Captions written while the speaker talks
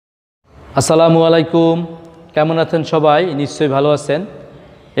আসসালামু আলাইকুম, কেমন আছেন সবাই? নিশ্চয়ই ভালো আছেন।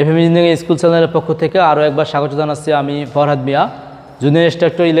 এফএম ইঞ্জিনিয়ারিং স্কুল চ্যানেলের পক্ষ থেকে আরও একবার স্বাগত জানাচ্ছি আমি ফরহাদ মিয়া, junior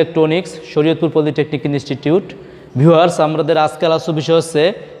instructor electronics, Shariatpur polytechnic institute. Viewers, আমাদের আজকে আলোচ্য বিষয় হচ্ছে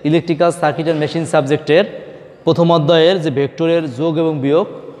ইলেকট্রিক্যাল সার্কিট অ্যান্ড মেশিন সাবজেক্টের প্রথম অধ্যায়ের যে ভেক্টরের যোগ এবং বিয়োগ।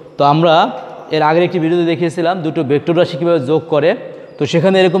 তো আমরা এর আগের একটি ভিডিওতে দেখিয়েছিলাম দুটো ভেক্টর রাশি কীভাবে যোগ করে। তো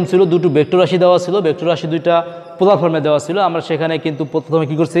সেখানে এরকম ছিল, দুটো ভেক্টর রাশি দেওয়া ছিল, ভেক্টর রাশি দুইটা পোলার ফর্মে দেওয়া ছিল। আমরা সেখানে কিন্তু প্রথমে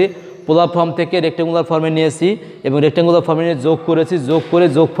কী করছি, পোলার ফর্ম থেকে রেক্টেঙ্গুলার ফর্মে নিয়েছি এবং রেক্টেঙ্গুলার ফর্মে নিয়ে যোগ করেছি, যোগ করে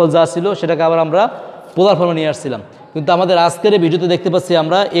যোগফল যা ছিল সেটাকে আবার আমরা পোলার ফর্মে নিয়ে আসছিলাম। কিন্তু আমাদের আজকের এই ভিডিওতে দেখতে পাচ্ছি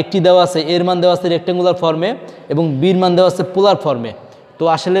আমরা একটি দেওয়া আছে, এর মান দেওয়া আছে রেক্টেঙ্গুলার ফর্মে এবং বির মান দেওয়া আছে পোলার ফর্মে। তো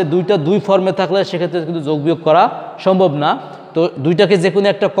আসলে দুই ফর্মে থাকলে সেক্ষেত্রে কিন্তু যোগ বিয়োগ করা সম্ভব না। তো দুইটাকে যে কোনো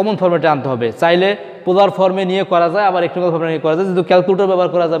একটা কমন ফর্মেটে আনতে হবে। চাইলে পোলার ফর্মে নিয়ে করা যায়, আবার রেক্টেঙ্গুলার ফর্মে নিয়ে করা যায়, যেহেতু ক্যালকুলেটর ব্যবহার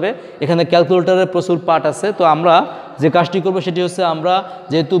করা যাবে। এখানে ক্যালকুলেটরের প্রচুর পার্ট আছে। তো আমরা যে কাজটি করবো সেটি হচ্ছে, আমরা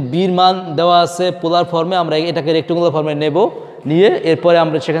যেহেতু বির মান দেওয়া আছে পোলার ফর্মে, আমরা এটাকে রেক্টেঙ্গুলার ফর্মে নেব, নিয়ে এরপরে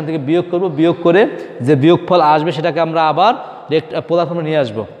আমরা সেখান থেকে বিয়োগ করব, বিয়োগ করে যে বিয়োগফল আসবে সেটাকে আমরা আবার পোলার ফর্মে নিয়ে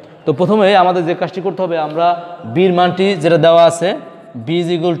আসব। তো প্রথমে আমাদের যে কাজটি করতে হবে, আমরা বির মানটি যেটা দেওয়া আছে B is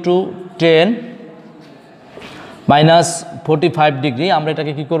equal to 10 minus 45 degree, আমরা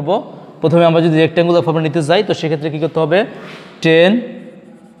এটাকে কী করব, প্রথমে আমরা যদি রেক্টেঙ্গুলার ফর্মে নিতে যাই তো সেক্ষেত্রে কী করতে হবে, 10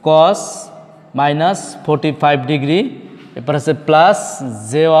 কস মাইনাস 45 ডিগ্রি, এরপর আছে plus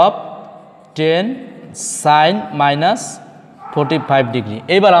J of 10 sign minus 45 degree.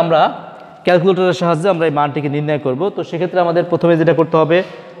 এইবার আমরা ক্যালকুলেটরের সাহায্যে আমরা এই মানটিকে নির্ণয় করব। তো সেক্ষেত্রে আমাদের প্রথমে যেটা করতে হবে,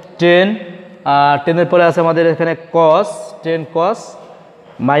 10 পরে আছে আমাদের এখানে কস, 10 কস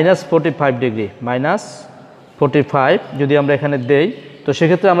মাইনাস 45 ডিগ্রি, মাইনাস 45 যদি আমরা এখানে দেই তো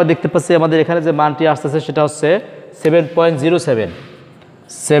সেক্ষেত্রে আমরা দেখতে পাচ্ছি আমাদের এখানে যে মানটি আসতেছে সেটা হচ্ছে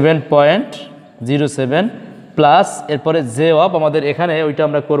 7.07 প্লাস এরপরে জে অফ আমাদের এখানে ওইটা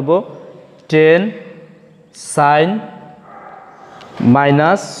আমরা করব 10 সাইন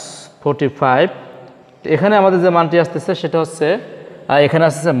মাইনাস 45। এখানে আমাদের যে মানটি আসতেছে সেটা হচ্ছে এখানে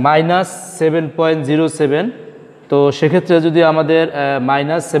আসতেছে মাইনাস 7.07। তো সেক্ষেত্রে যদি আমাদের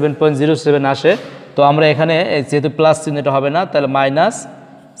মাইনাস 7.07 আসে তো আমরা এখানে যেহেতু প্লাস চিহ্নটা হবে না, তাহলে মাইনাস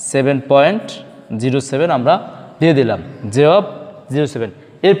 7.07 আমরা দিয়ে দিলাম, জে অফ 07।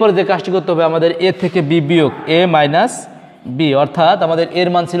 এরপরে যে কাজটি করতে হবে, আমাদের এ থেকে বি বিয়োগ এ মাইনাস বি, অর্থাৎ আমাদের এর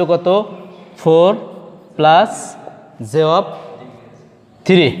মান ছিল কত, 4 প্লাস জে অফ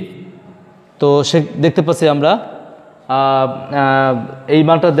 3। তো সে দেখতে পাচ্ছি আমরা এই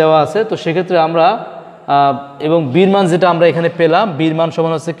মানটা দেওয়া আছে। তো সেক্ষেত্রে আমরা এবং বির মান যেটা আমরা এখানে পেলাম, বির মান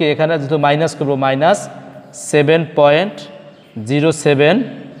সমান হচ্ছে কি, এখানে যেহেতু মাইনাস করবো মাইনাস 7.07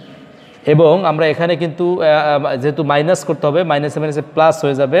 এবং আমরা এখানে কিন্তু যেহেতু মাইনাস করতে হবে, মাইনাস মাইনাসে প্লাস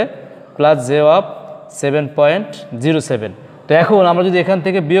হয়ে যাবে, প্লাস জে অফ 7.07। তো এখন আমরা যদি এখান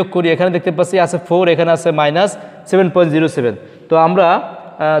থেকে বিয়োগ করি, এখানে দেখতে পাচ্ছি আছে 4, এখানে আছে মাইনাস 7.07। তো আমরা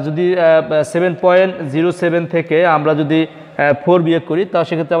যদি 7.07 থেকে আমরা যদি 4 বিয়োগ করি তাহলে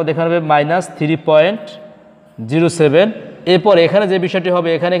সেক্ষেত্রে আমাদের এখানে হবে মাইনাস 3.07। এরপর এখানে যে বিষয়টি হবে,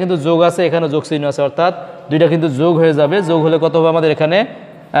 এখানে কিন্তু যোগ আছে, এখানে যোগ চিহ্ন আছে, অর্থাৎ দুইটা কিন্তু যোগ হয়ে যাবে। যোগ হলে কত হবে আমাদের এখানে,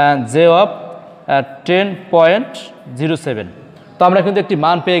 জে অফ 10.07। তো আমরা কিন্তু একটি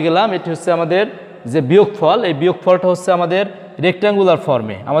মান পেয়ে গেলাম। এটি হচ্ছে আমাদের যে বিয়োগফল, এই বিয়োগফলটা হচ্ছে আমাদের রেক্ট্যাঙ্গুলার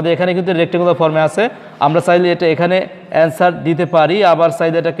ফর্মে, আমাদের এখানে কিন্তু রেক্ট্যাঙ্গুলার ফর্মে আছে। আমরা চাইলে এটা এখানে অ্যান্সার দিতে পারি, আবার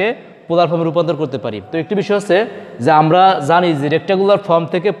চাইলে এটাকে পোলার ফর্মে রূপান্তর করতে পারি। তো একটি বিষয় হচ্ছে যে আমরা জানি যে রেক্ট্যাঙ্গুলার ফর্ম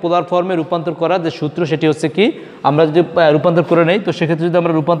থেকে পোলার ফর্মে রূপান্তর করার যে সূত্র সেটি হচ্ছে কি, আমরা যদি রূপান্তর করে নেই তো সেক্ষেত্রে যদি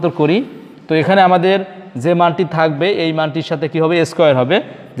আমরা রূপান্তর করি তো এখানে আমাদের যে মানটি থাকবে এই মানটির সাথে কি হবে, স্কোয়ার হবে,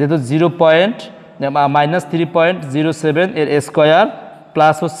 যেহেতু মাইনাস 3.07 এর স্কোয়ার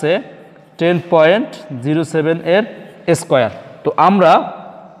প্লাস হচ্ছে 10.07 এর স্কোয়ার। তো আমরা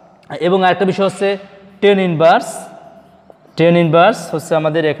এবং আরেকটা বিষয় হচ্ছে টেন ইনভার্স হচ্ছে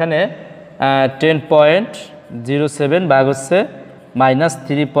আমাদের এখানে 10.07 ভাগ হচ্ছে মাইনাস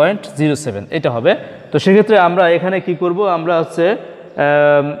 3.07, এটা হবে। তো সেক্ষেত্রে আমরা এখানে কি করব, আমরা হচ্ছে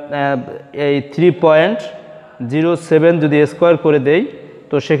এই 3.07 যদি স্কোয়ার করে দেই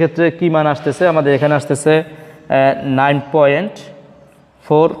তো সেক্ষেত্রে কি মান আসতেছে, আমাদের এখানে আসতেছে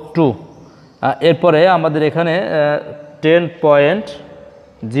 9.42। এরপরে আমাদের এখানে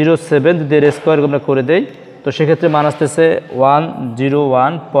 10.07 যদি এর স্কোয়ার আমরা করে দেই তো সেক্ষেত্রে মান আসতেছে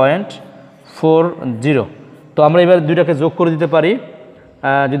 101.40। তো আমরা এবার দুইটাকে যোগ করে দিতে পারি,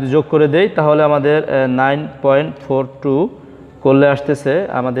 যদি যোগ করে দেই তাহলে আমাদের 9.42 করলে আসতেছে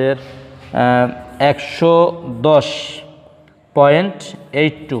আমাদের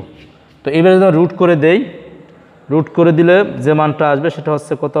 110.82। তো এবারে যদি রুট করে দেই, রুট করে দিলে যে মানটা আসবে সেটা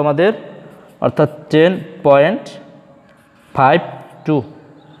হচ্ছে কত আমাদের, অর্থাৎ 10.52।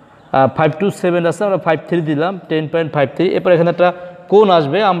 527 আছে, আমরা 53 দিলাম, 10.53। এরপর এখানে একটা কোণ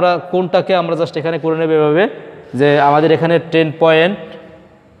আসবে, আমরা কোণটাকে আমরা জাস্ট এখানে করে নেব এভাবে যে আমাদের এখানে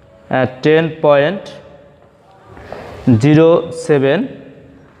 10.07।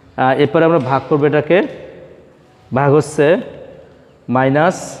 এরপরে আমরা ভাগ করবো, এটাকে ভাগ হচ্ছে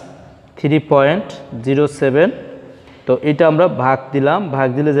 -3.07। তো এটা আমরা ভাগ দিলাম, ভাগ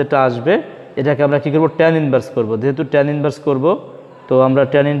দিলে যেটা আসবে এটাকে আমরা কী করবো, tan ইনভার্স করবো। যেহেতু tan ইনভার্স করব, তো আমরা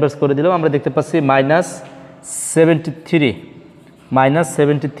tan ইনভার্স করে দিলাম। আমরা দেখতে পাচ্ছি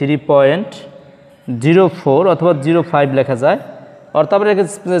 -73.04 অথবা 05 লেখা যায়, অর্থাৎ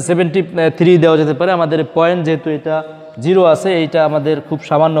 73 দেওয়া যেতে পারে। আমাদের পয়েন্ট যেহেতু এটা 0 আছে, এইটা আমাদের খুব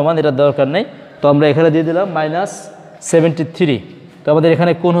সামান্য মান, এটা দরকার নেই। তো আমরা এখানে দিয়ে দিলাম -73। তো আমাদের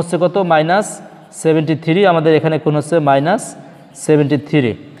এখানে কোণ হচ্ছে কত, -73। আমাদের এখানে কোণ হচ্ছে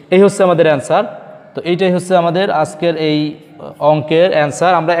 -73। এই হচ্ছে আমাদের অ্যান্সার। তো এইটাই হচ্ছে আমাদের আজকের এই অঙ্কের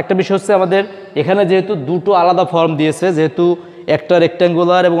অ্যান্সার। আমরা একটা বিষয় হচ্ছে আমাদের এখানে যেহেতু দুটো আলাদা ফর্ম দিয়েছে, যেহেতু একটা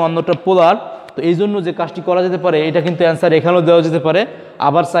রেক্ট্যাঙ্গুলার এবং অন্যটা পোলার, তো এই জন্য যে কাজটি করা যেতে পারে, এটা কিন্তু অ্যান্সার এখানেও দেওয়া যেতে পারে,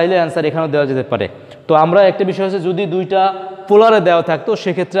 আবার চাইলে অ্যান্সার এখানেও দেওয়া যেতে পারে। তো আমরা একটা বিষয় হচ্ছে যদি দুইটা পোলারে দেওয়া থাকতো,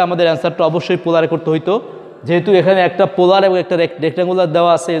 সেক্ষেত্রে আমাদের অ্যান্সারটা অবশ্যই পোলারে করতে হইতো। যেহেতু এখানে একটা পোলার এবং একটা রেক্ট্যাঙ্গুলার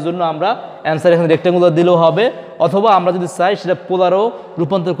দেওয়া আছে, এই জন্য আমরা অ্যান্সার এখানে রেক্ট্যাঙ্গুলার দিলেও হবে, অথবা আমরা যদি চাই সেটা পোলারও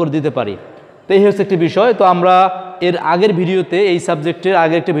রূপান্তর করে দিতে পারি। তো এই হচ্ছে একটি বিষয়। তো আমরা এর আগের ভিডিওতে এই সাবজেক্টের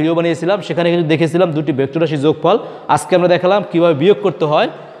আগে একটা ভিডিও বানিয়েছিলাম, সেখানে কিন্তু দেখেছিলাম দুটি ভেক্টর রাশির যোগফল। আজকে আমরা দেখালাম কীভাবে বিয়োগ করতে হয়।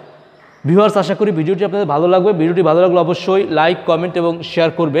 ভিউয়ার্স, আশা করি ভিডিওটি আপনাদের ভালো লাগবে। ভিডিওটি ভালো লাগলে অবশ্যই লাইক, কমেন্ট এবং শেয়ার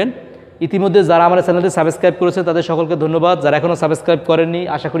করবেন। ইতিমধ্যে যারা আমার চ্যানেলটি সাবস্ক্রাইব করেছে তাদের সকলকে ধন্যবাদ। যারা এখনও সাবস্ক্রাইব করেননি,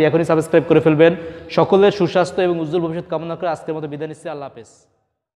 আশা করি এখনই সাবস্ক্রাইব করে ফেলবেন। সকলের সুস্বাস্থ্য এবং উজ্জ্বল ভবিষ্যৎ কামনা করে আজকের মতো বিদায় নিচ্ছি। আল্লাহ হাফেজ।